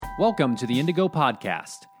Welcome to the Indigo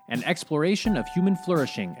Podcast, an exploration of human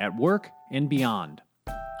flourishing at work and beyond.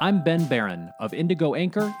 I'm Ben Barron of Indigo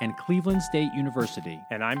Anchor and Cleveland State University.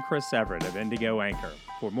 And I'm Chris Everett of Indigo Anchor.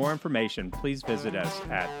 For more information, please visit us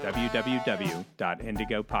at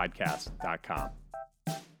www.indigopodcast.com.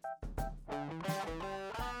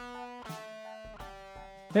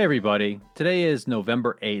 Hey everybody, today is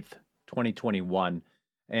November 8th, 2021,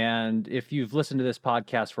 and if you've listened to this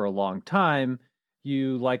podcast for a long time,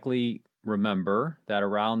 you likely remember that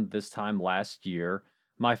around this time last year,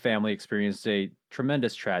 my family experienced a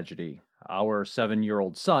tremendous tragedy. Our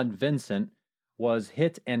 7-year-old son, Vincent, was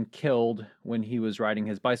hit and killed when he was riding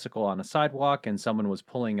his bicycle on a sidewalk, and someone was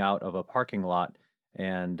pulling out of a parking lot,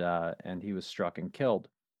 and he was struck and killed.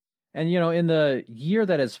 And, in the year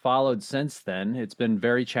that has followed since then, it's been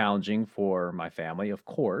very challenging for my family, of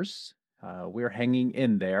course. We're hanging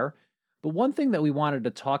in there. But one thing that we wanted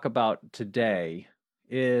to talk about today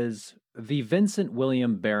is the Vincent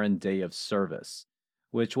William Barron Day of Service,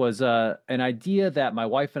 which was an idea that my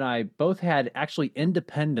wife and I both had actually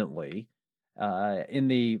independently in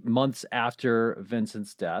the months after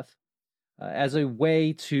Vincent's death as a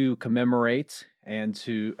way to commemorate and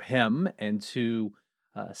to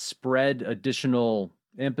spread additional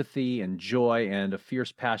empathy and joy and a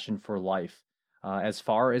fierce passion for life as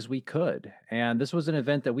far as we could. And this was an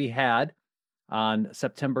event that we had on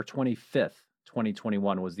September 25th,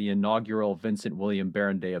 2021, was the inaugural Vincent William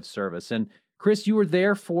Barron Day of Service. And Chris, you were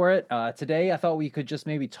there for it. Today, I thought we could just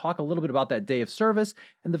maybe talk a little bit about that day of service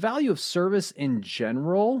and the value of service in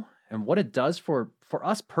general and what it does for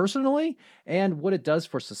us personally and what it does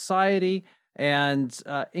for society, and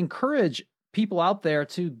encourage people out there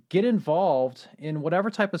to get involved in whatever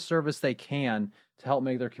type of service they can to help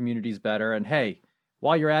make their communities better. And hey,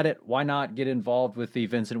 while you're at it, why not get involved with the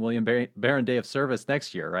Vincent William Barron Day of Service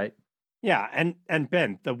next year, right? Yeah, and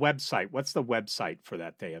Ben, the website, what's the website for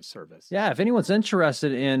that Day of Service? Yeah, if anyone's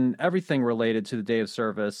interested in everything related to the Day of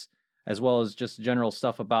Service, as well as just general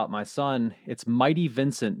stuff about my son, it's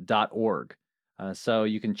mightyvincent.org. So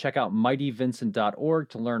you can check out mightyvincent.org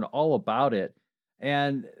to learn all about it.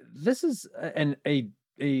 And this is an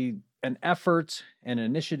effort, an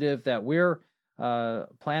initiative that we're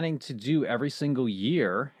planning to do every single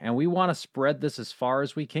year, and we want to spread this as far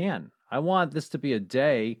as we can. I want this to be a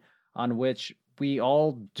day on which we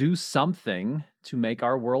all do something to make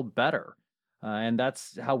our world better. And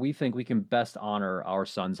that's how we think we can best honor our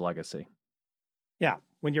son's legacy. Yeah,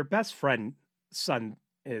 when your best friend's son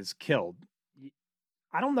is killed,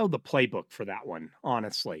 I don't know the playbook for that one,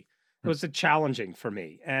 honestly. It was challenging for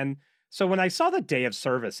me. And so when I saw the Day of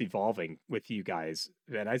Service evolving with you guys,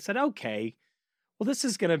 then I said, okay, well, this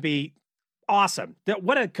is going to be awesome.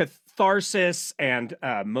 What a catharsis and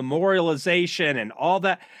memorialization and all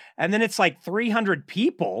that. And then it's like 300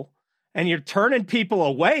 people and you're turning people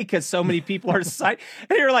away because so many people are signed.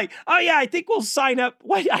 And you're like, oh yeah, I think we'll sign up.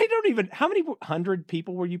 Wait, how many 100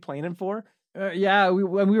 people were you planning for? Yeah, we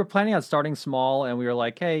were planning on starting small, and we were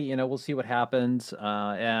like, hey, we'll see what happens.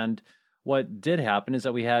 And what did happen is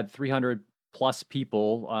that we had 300 plus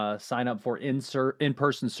people sign up for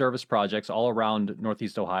in-person service projects all around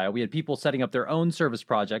Northeast Ohio. We had people setting up their own service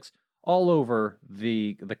projects all over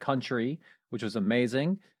the country, which was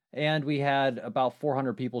amazing. And we had about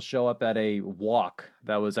 400 people show up at a walk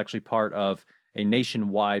that was actually part of a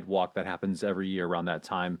nationwide walk that happens every year around that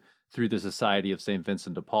time through the Society of St.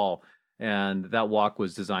 Vincent de Paul. And that walk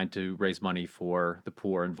was designed to raise money for the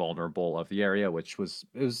poor and vulnerable of the area, it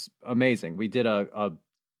was amazing. We did a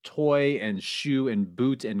toy and shoe and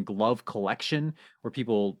boot and glove collection where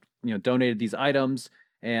people, donated these items.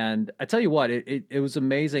 And I tell you what, it was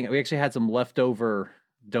amazing. We actually had some leftover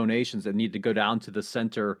donations that needed to go down to the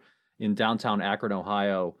center in downtown Akron,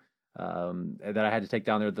 Ohio, that I had to take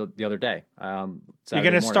down there the other day. You're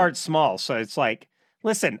going to start small. So it's like,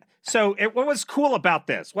 listen, what was cool about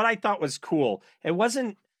this, what I thought was cool, it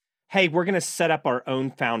wasn't, hey, we're going to set up our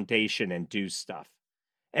own foundation and do stuff.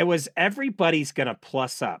 It was everybody's going to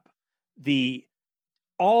plus up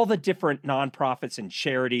all the different nonprofits and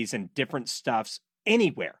charities and different stuffs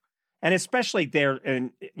anywhere. And especially there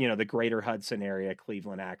in, the greater Hudson area,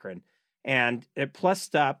 Cleveland, Akron. And it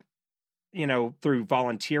plussed up, through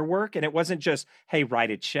volunteer work. And it wasn't just, hey,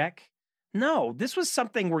 write a check. No, this was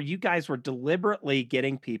something where you guys were deliberately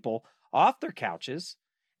getting people off their couches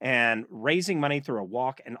and raising money through a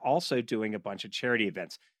walk and also doing a bunch of charity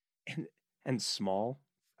events and small.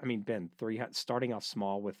 I mean, Ben, starting off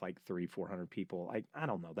small with like 300-400 people. I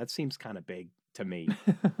don't know. That seems kind of big to me.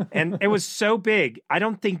 And it was so big. I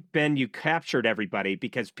don't think, Ben, you captured everybody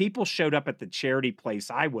because people showed up at the charity place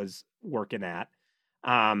I was working at.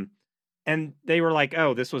 and they were like,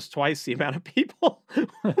 "Oh, this was twice the amount of people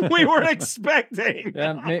we were expecting."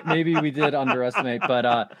 Yeah, maybe we did underestimate, but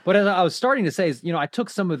as I was starting to say is, I took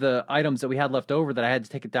some of the items that we had left over that I had to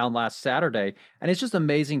take it down last Saturday, and it's just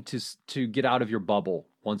amazing to get out of your bubble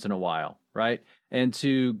once in a while, right? And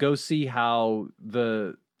to go see how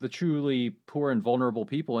the truly poor and vulnerable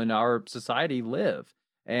people in our society live,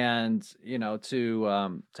 and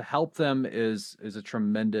to help them is a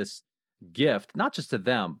tremendous gift, not just to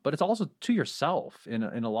them, but it's also to yourself in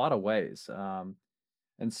a lot of ways.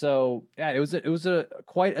 And so, yeah, it was a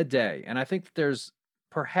quite a day, and I think that there's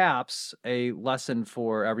perhaps a lesson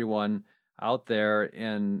for everyone out there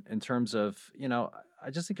in terms of,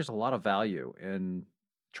 I just think there's a lot of value in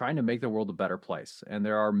trying to make the world a better place, and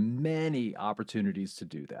there are many opportunities to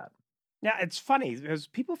do that. Yeah, it's funny because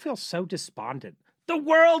people feel so despondent. The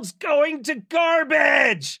world's going to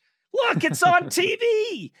garbage. Look, it's on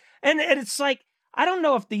TV. And it's like, I don't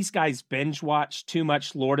know if these guys binge watch too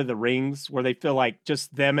much Lord of the Rings, where they feel like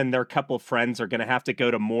just them and their couple of friends are going to have to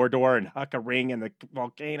go to Mordor and huck a ring in the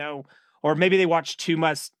volcano. Or maybe they watch too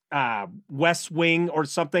much West Wing or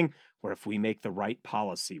something, where if we make the right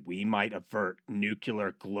policy, we might avert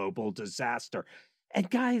nuclear global disaster.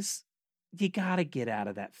 And guys, you got to get out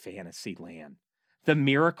of that fantasy land. The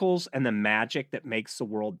miracles and the magic that makes the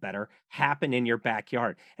world better happen in your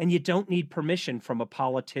backyard. And you don't need permission from a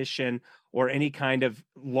politician or any kind of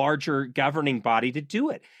larger governing body to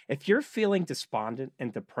do it. If you're feeling despondent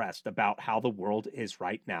and depressed about how the world is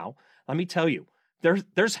right now, let me tell you,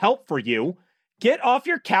 there's help for you. Get off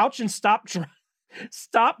your couch and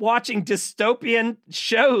stop watching dystopian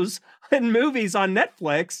shows and movies on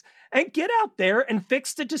Netflix and get out there and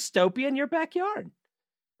fix the dystopia in your backyard.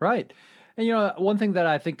 Right. And, one thing that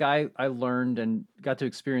I think I learned and got to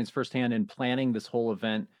experience firsthand in planning this whole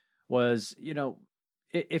event was,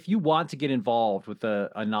 if you want to get involved with a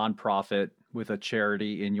nonprofit, with a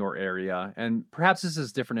charity in your area, and perhaps this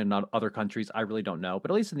is different in other countries, I really don't know,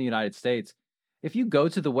 but at least in the United States, if you go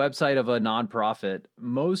to the website of a nonprofit,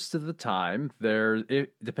 most of the time,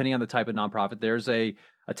 depending on the type of nonprofit, there's a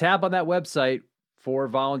tab on that website for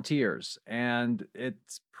volunteers. And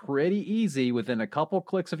it's pretty easy within a couple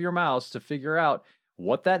clicks of your mouse to figure out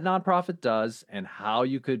what that nonprofit does and how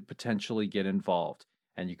you could potentially get involved.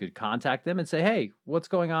 And you could contact them and say, "Hey, what's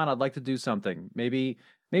going on? I'd like to do something." Maybe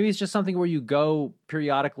it's just something where you go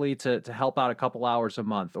periodically to help out a couple hours a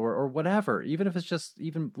month or whatever, even if it's just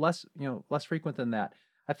even less, less frequent than that.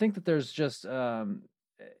 I think that there's just,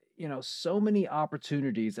 so many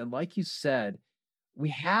opportunities. And like you said, we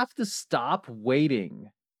have to stop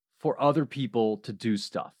waiting for other people to do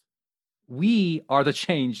stuff. We are the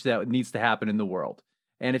change that needs to happen in the world.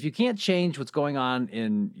 And if you can't change what's going on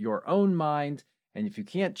in your own mind, and if you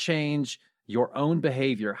can't change your own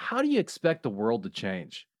behavior, how do you expect the world to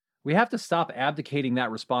change? We have to stop abdicating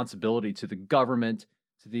that responsibility to the government,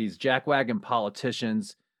 to these jackwagon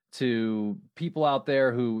politicians, to people out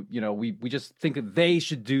there who, we just think that they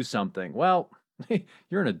should do something. Well,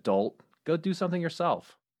 you're an adult. Go do something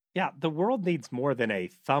yourself. Yeah, the world needs more than a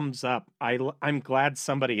thumbs up. I'm glad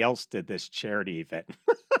somebody else did this charity event.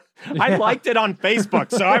 I liked it on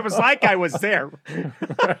Facebook, so I was like I was there.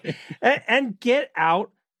 Right. And get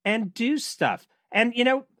out and do stuff. And,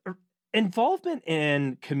 involvement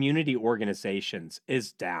in community organizations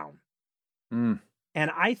is down. And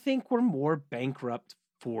I think we're more bankrupt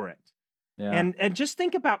for it. Yeah. And just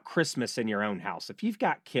think about Christmas in your own house. If you've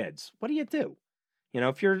got kids, what do?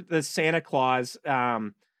 If you're the Santa Claus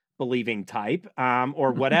believing type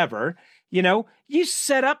or whatever, you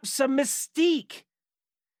set up some mystique.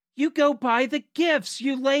 You go buy the gifts.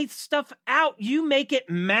 You lay stuff out. You make it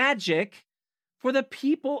magic for the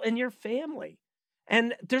people in your family.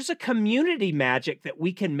 And there's a community magic that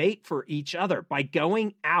we can make for each other by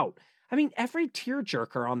going out. I mean, every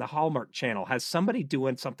tearjerker on the Hallmark Channel has somebody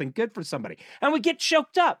doing something good for somebody. And we get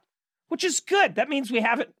choked up, which is good. That means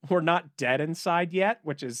we're not dead inside yet,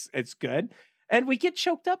 it's good. And we get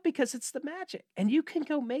choked up because it's the magic. And you can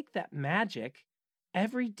go make that magic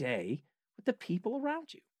every day with the people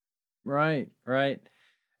around you. Right.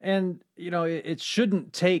 And, it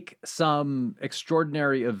shouldn't take some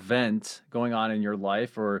extraordinary event going on in your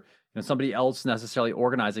life or somebody else necessarily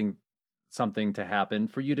organizing something to happen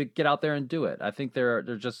for you to get out there and do it. I think there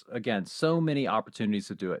are just, again, so many opportunities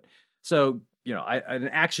to do it. So, an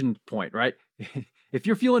action point, right? If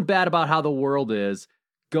you're feeling bad about how the world is,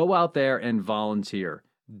 go out there and volunteer.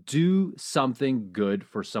 Do something good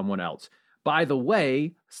for someone else. By the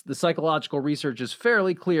way, the psychological research is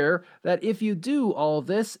fairly clear that if you do all of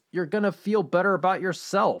this, you're going to feel better about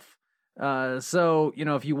yourself. So,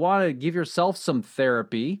 if you want to give yourself some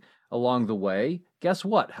therapy, along the way, guess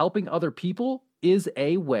what? Helping other people is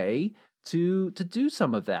a way to do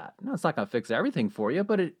some of that. Now, it's not going to fix everything for you,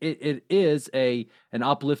 but it is an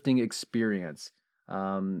uplifting experience.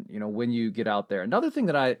 When you get out there. Another thing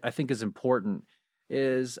that I think is important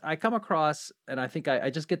is I come across, and I think I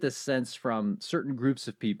just get this sense from certain groups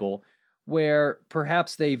of people where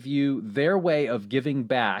perhaps they view their way of giving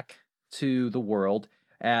back to the world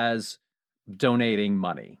as donating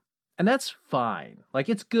money. And that's fine. Like,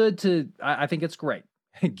 it's good to, I think it's great.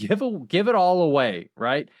 Give it all away,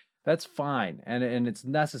 right? That's fine. And it's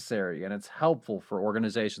necessary and it's helpful for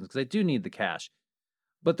organizations because they do need the cash.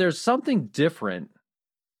 But there's something different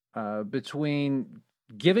between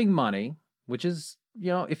giving money, which is,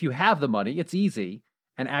 if you have the money, it's easy,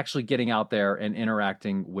 and actually getting out there and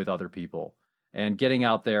interacting with other people and getting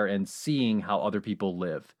out there and seeing how other people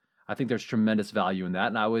live. I think there's tremendous value in that,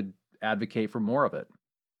 and I would advocate for more of it.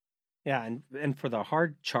 Yeah, and for the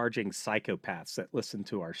hard-charging psychopaths that listen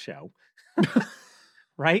to our show,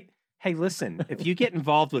 right? Hey, listen, if you get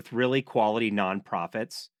involved with really quality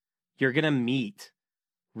nonprofits, you're going to meet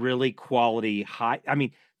really quality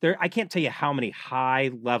I can't tell you how many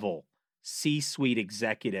high-level C-suite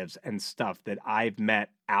executives and stuff that I've met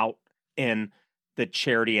out in the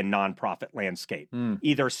charity and nonprofit landscape,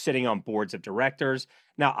 either sitting on boards of directors.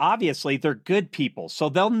 Now, obviously, they're good people, so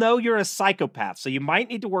they'll know you're a psychopath. So you might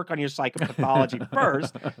need to work on your psychopathology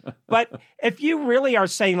first. But if you really are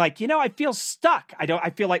saying, like, I feel stuck. I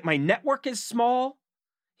feel like my network is small.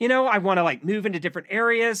 I want to move into different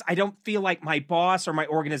areas. I don't feel like my boss or my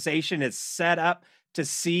organization is set up to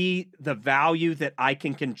see the value that I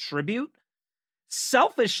can contribute.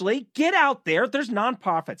 Selfishly, get out there. There's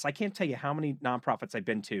nonprofits. I can't tell you how many nonprofits I've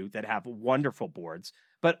been to that have wonderful boards,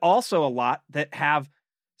 but also a lot that have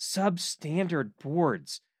substandard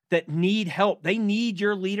boards that need help. They need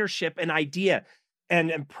your leadership and idea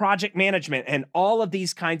and project management and all of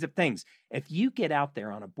these kinds of things. If you get out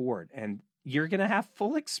there on a board, and you're going to have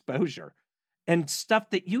full exposure and stuff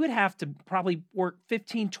that you would have to probably work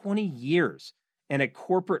 15, 20 years in a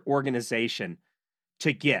corporate organization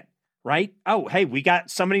to get. Right? Oh, hey,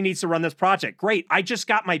 somebody needs to run this project. Great. I just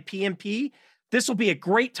got my PMP. This will be a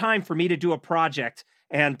great time for me to do a project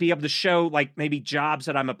and be able to show maybe jobs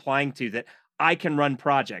that I'm applying to that I can run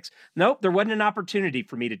projects. Nope, there wasn't an opportunity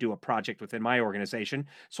for me to do a project within my organization.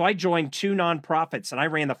 So I joined 2 nonprofits and I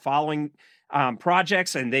ran the following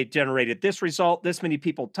projects, and they generated this result, this many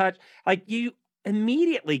people touched. You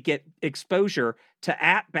immediately get exposure to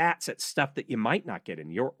at-bats at stuff that you might not get in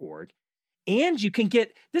your org. And you can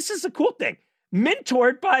get, this is the cool thing,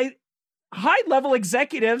 mentored by high-level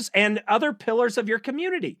executives and other pillars of your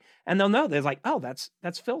community. And they'll know, they're like, oh, that's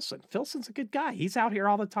Philson. Philson's a good guy. He's out here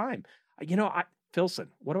all the time. Philson,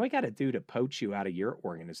 what do I got to do to poach you out of your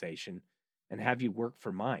organization and have you work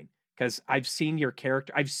for mine? Because I've seen your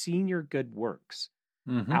character. I've seen your good works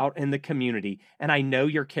out in the community, and I know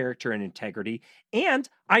your character and integrity, and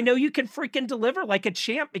I know you can freaking deliver like a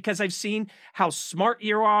champ because I've seen how smart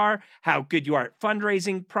you are, how good you are at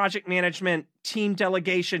fundraising, project management, team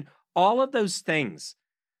delegation, all of those things.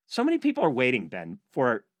 So many people are waiting, Ben,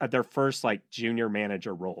 for their first junior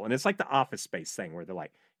manager role, and it's like the Office Space thing where they're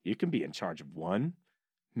like, you can be in charge of 1,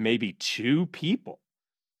 maybe 2 people.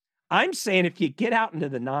 I'm saying if you get out into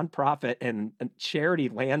the nonprofit and charity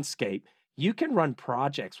landscape, you can run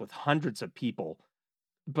projects with hundreds of people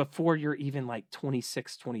before you're even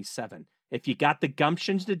 26, 27. If you got the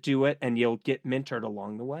gumptions to do it, and you'll get mentored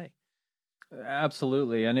along the way.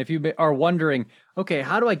 Absolutely. And if you are wondering, okay,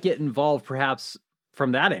 how do I get involved perhaps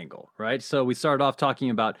from that angle, right? So we started off talking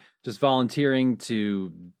about just volunteering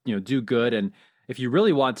to, do good. And if you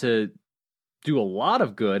really want to do a lot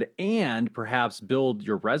of good and perhaps build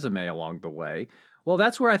your resume along the way, well,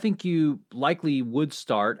 that's where I think you likely would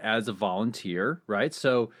start as a volunteer, right?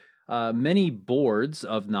 So many boards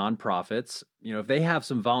of nonprofits, if they have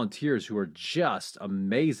some volunteers who are just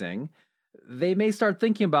amazing, they may start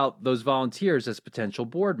thinking about those volunteers as potential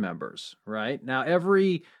board members, right? Now,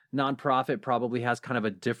 every nonprofit probably has kind of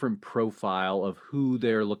a different profile of who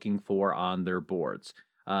they're looking for on their boards.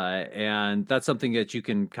 And that's something that you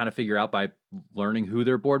can kind of figure out by learning who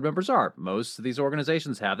their board members are. Most of these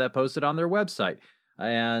organizations have that posted on their website.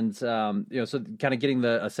 And, so kind of getting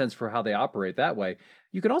a sense for how they operate that way.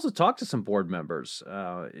 You can also talk to some board members,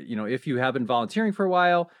 if you have been volunteering for a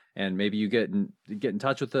while and maybe you get in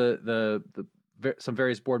touch with some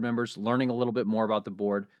various board members, learning a little bit more about the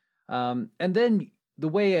board. And then the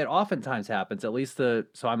way it oftentimes happens, at least so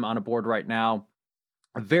I'm on a board right now,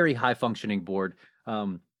 a very high functioning board,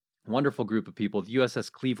 wonderful group of people, the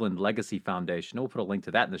USS Cleveland Legacy Foundation. We'll put a link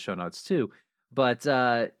to that in the show notes too. But,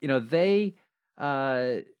 they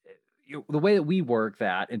the way that we work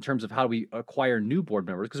that in terms of how we acquire new board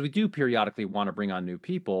members, because we do periodically want to bring on new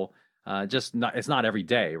people, it's not every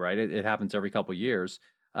day, right? It happens every couple of years.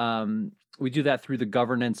 We do that through the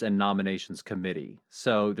governance and nominations committee.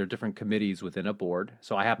 So there are different committees within a board.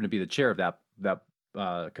 So I happen to be the chair of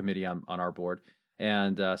that committee on our board.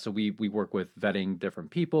 And so we work with vetting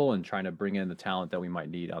different people and trying to bring in the talent that we might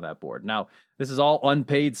need on that board. Now, this is all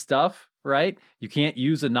unpaid stuff, right? You can't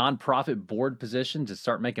use a nonprofit board position to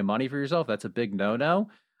start making money for yourself. That's a big no-no.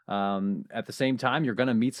 At the same time, you're going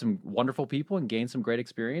to meet some wonderful people and gain some great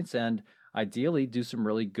experience and ideally do some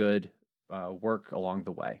really good work along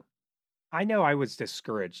the way. I know I was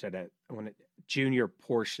discouraged junior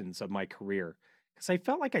portions of my career because I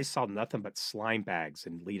felt like I saw nothing but slime bags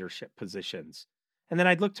in leadership positions. And then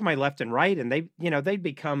I'd look to my left and right, and they'd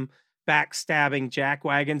become backstabbing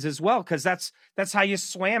jackwagons as well, because that's how you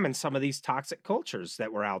swam in some of these toxic cultures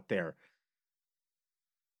that were out there.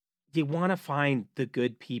 You want to find the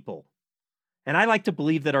good people. And I like to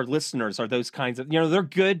believe that our listeners are those kinds of, they're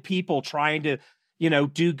good people trying to,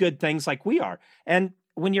 do good things like we are. And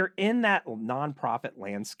when you're in that nonprofit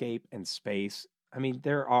landscape and space, I mean,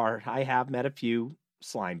 I have met a few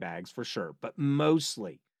slime bags for sure, but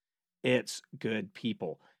mostly it's good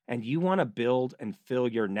people. And you want to build and fill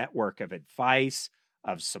your network of advice,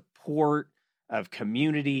 of support, of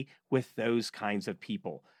community with those kinds of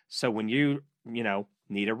people. So when you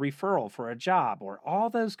need a referral for a job or all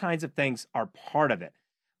those kinds of things are part of it.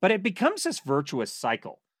 But it becomes this virtuous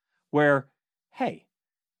cycle where, hey,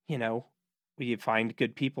 you find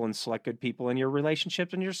good people and select good people in your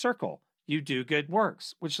relationships and your circle. You do good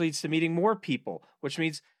works, which leads to meeting more people, which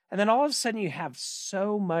means, and then all of a sudden you have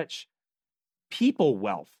so much people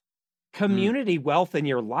wealth, community wealth in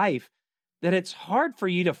your life that it's hard for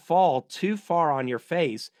you to fall too far on your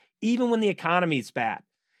face, even when the economy's bad,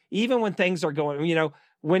 even when things are going,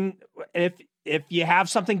 if you have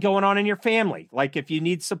something going on in your family, like if you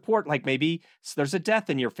need support, like maybe there's a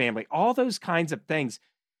death in your family, all those kinds of things.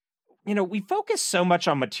 We focus so much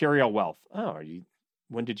on material wealth.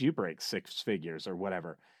 When did you break 6 figures or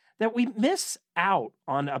whatever, that we miss out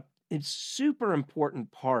on a super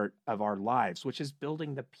important part of our lives, which is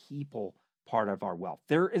building the people part of our wealth.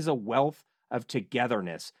 There is a wealth of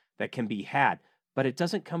togetherness that can be had, but it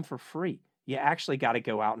doesn't come for free. You actually got to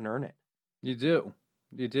go out and earn it. You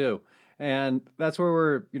do. And that's where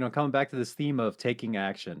we're, coming back to this theme of taking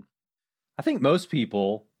action. I think most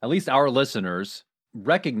people, at least our listeners,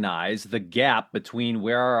 recognize the gap between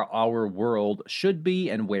where our world should be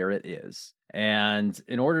and where it is. And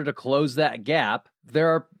in order to close that gap, there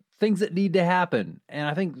are things that need to happen. And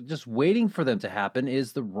I think just waiting for them to happen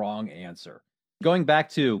is the wrong answer. Going back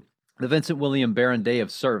to the Vincent William Barron Day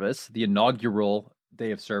of Service, the inaugural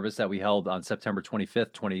Day of Service that we held on September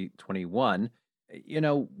 25th, 2021,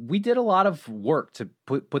 we did a lot of work to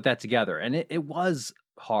put that together. And it was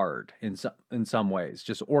hard in some ways,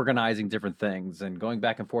 just organizing different things and going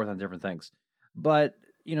back and forth on different things. But,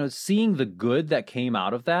 seeing the good that came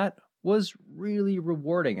out of that was really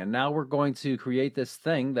rewarding. And now we're going to create this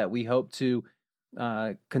thing that we hope to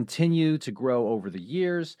continue to grow over the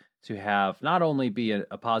years, to have not only be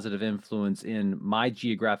a positive influence in my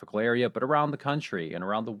geographical area, but around the country and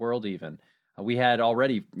around the world even. We had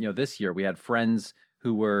already, this year, we had friends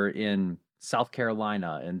who were in South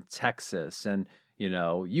Carolina and Texas, and,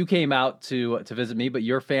 you came out to visit me, but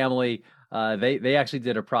your family, they actually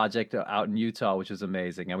did a project out in Utah, which was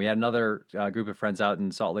amazing. And we had another group of friends out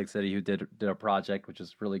in Salt Lake City who did a project, which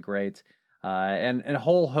was really great. And a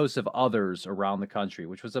whole host of others around the country,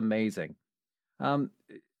 which was amazing.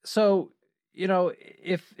 So,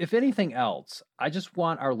 if anything else, I just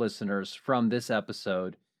want our listeners from this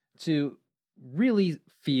episode to really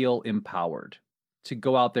feel empowered to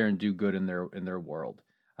go out there and do good in their world,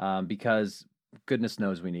 because goodness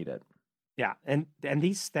knows we need it. Yeah, and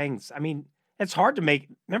these things, I mean, it's hard to make.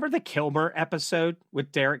 Remember the Kilmer episode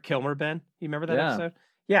with Derek Kilmer, Ben? You remember that episode?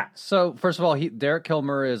 Yeah. So first of all, Derek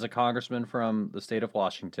Kilmer is a congressman from the state of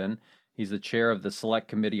Washington. He's the chair of the Select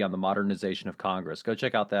Committee on the Modernization of Congress. Go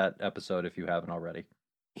check out that episode if you haven't already.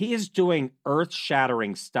 He is doing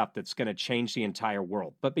earth-shattering stuff that's going to change the entire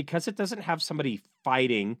world. But because it doesn't have somebody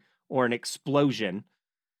fighting or an explosion,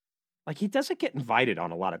 like he doesn't get invited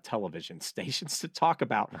on a lot of television stations to talk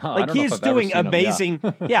about. Like he's doing amazing.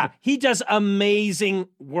 He does amazing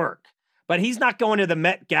work. But he's not going to the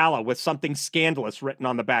Met Gala with something scandalous written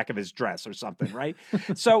on the back of his dress or something, right?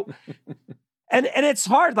 So, and it's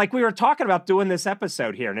hard. Like we were talking about doing this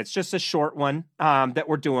episode here, and it's just a short one that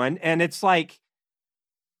we're doing. And it's like,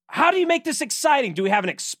 how do you make this exciting? Do we have an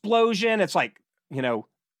explosion? It's like,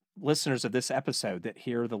 listeners of this episode that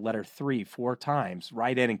hear the letter 3 4 times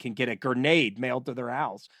write in and can get a grenade mailed to their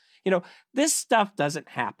house. This stuff doesn't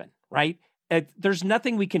happen, right? There's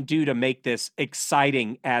nothing we can do to make this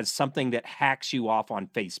exciting as something that hacks you off on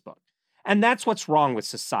Facebook. And that's what's wrong with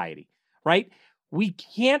society, right? We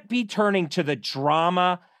can't be turning to the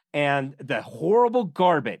drama and the horrible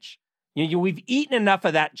garbage. We've eaten enough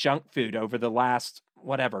of that junk food over the last,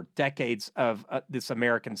 decades of this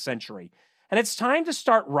American century. And it's time to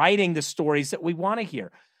start writing the stories that we want to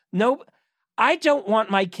hear. No, I don't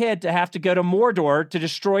want my kid to have to go to Mordor to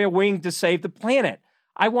destroy a wing to save the planet.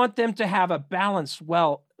 I want them to have a balanced,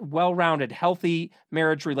 well-rounded, healthy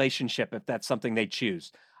marriage relationship if that's something they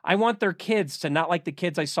choose. I want their kids to, not like the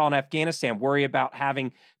kids I saw in Afghanistan, worry about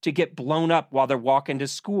having to get blown up while they're walking to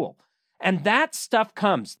school. And that stuff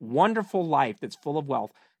comes, wonderful life that's full of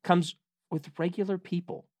wealth, comes with regular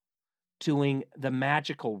people doing the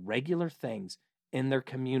magical, regular things in their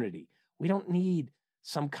community. We don't need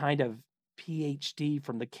some kind of PhD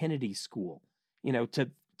from the Kennedy School,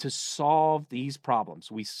 to solve these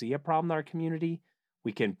problems. We see a problem in our community.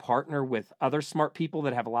 We can partner with other smart people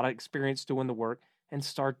that have a lot of experience doing the work and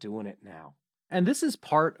start doing it now. And this is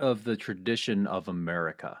part of the tradition of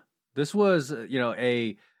America. This was,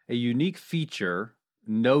 a unique feature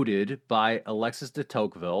noted by Alexis de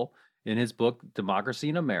Tocqueville in his book, Democracy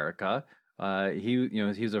in America. He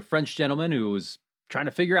was a French gentleman who was trying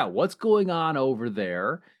to figure out what's going on over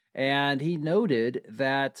there. And he noted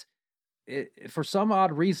that for some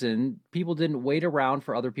odd reason, people didn't wait around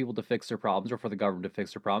for other people to fix their problems or for the government to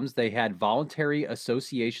fix their problems. They had voluntary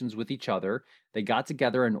associations with each other. They got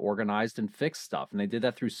together and organized and fixed stuff. And they did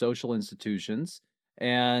that through social institutions.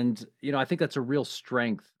 And, I think that's a real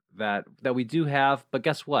strength that we do have. But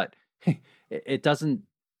guess what? It doesn't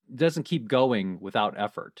keep going without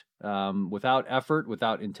effort. Without effort,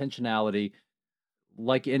 without intentionality,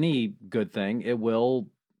 like any good thing, it will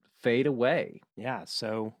fade away. Yeah.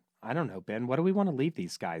 So I don't know, Ben, what do we want to leave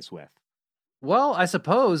these guys with? Well, I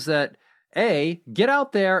suppose that get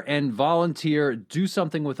out there and volunteer, do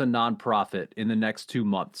something with a nonprofit in the next 2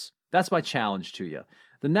 months. That's my challenge to you.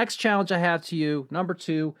 The next challenge I have to you, number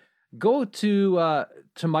 2, go to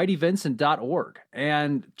mightyvincent.org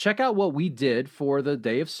and check out what we did for the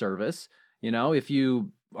day of service. If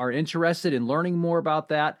you are interested in learning more about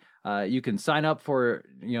that, you can sign up for,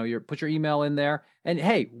 put your email in there. And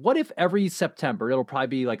hey, what if every September, it'll probably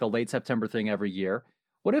be like a late September thing every year.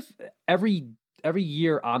 What if every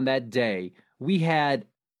year on that day, we had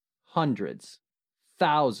hundreds,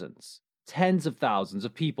 thousands, tens of thousands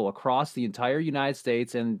of people across the entire United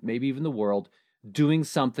States and maybe even the world doing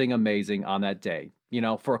something amazing on that day,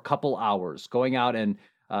 for a couple hours, going out and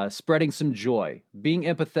spreading some joy, being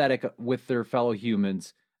empathetic with their fellow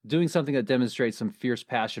humans, doing something that demonstrates some fierce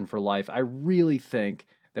passion for life. I really think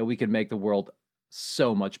that we can make the world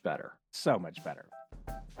so much better. So much better.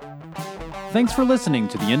 Thanks for listening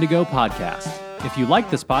to the Indigo Podcast. If you like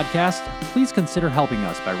this podcast, please consider helping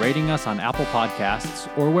us by rating us on Apple Podcasts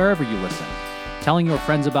or wherever you listen, telling your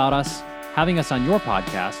friends about us, having us on your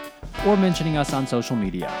podcast, or mentioning us on social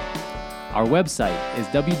media. Our website is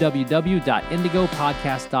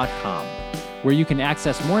www.indigopodcast.com, where you can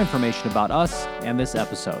access more information about us and this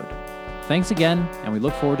episode. Thanks again, and we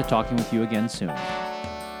look forward to talking with you again soon.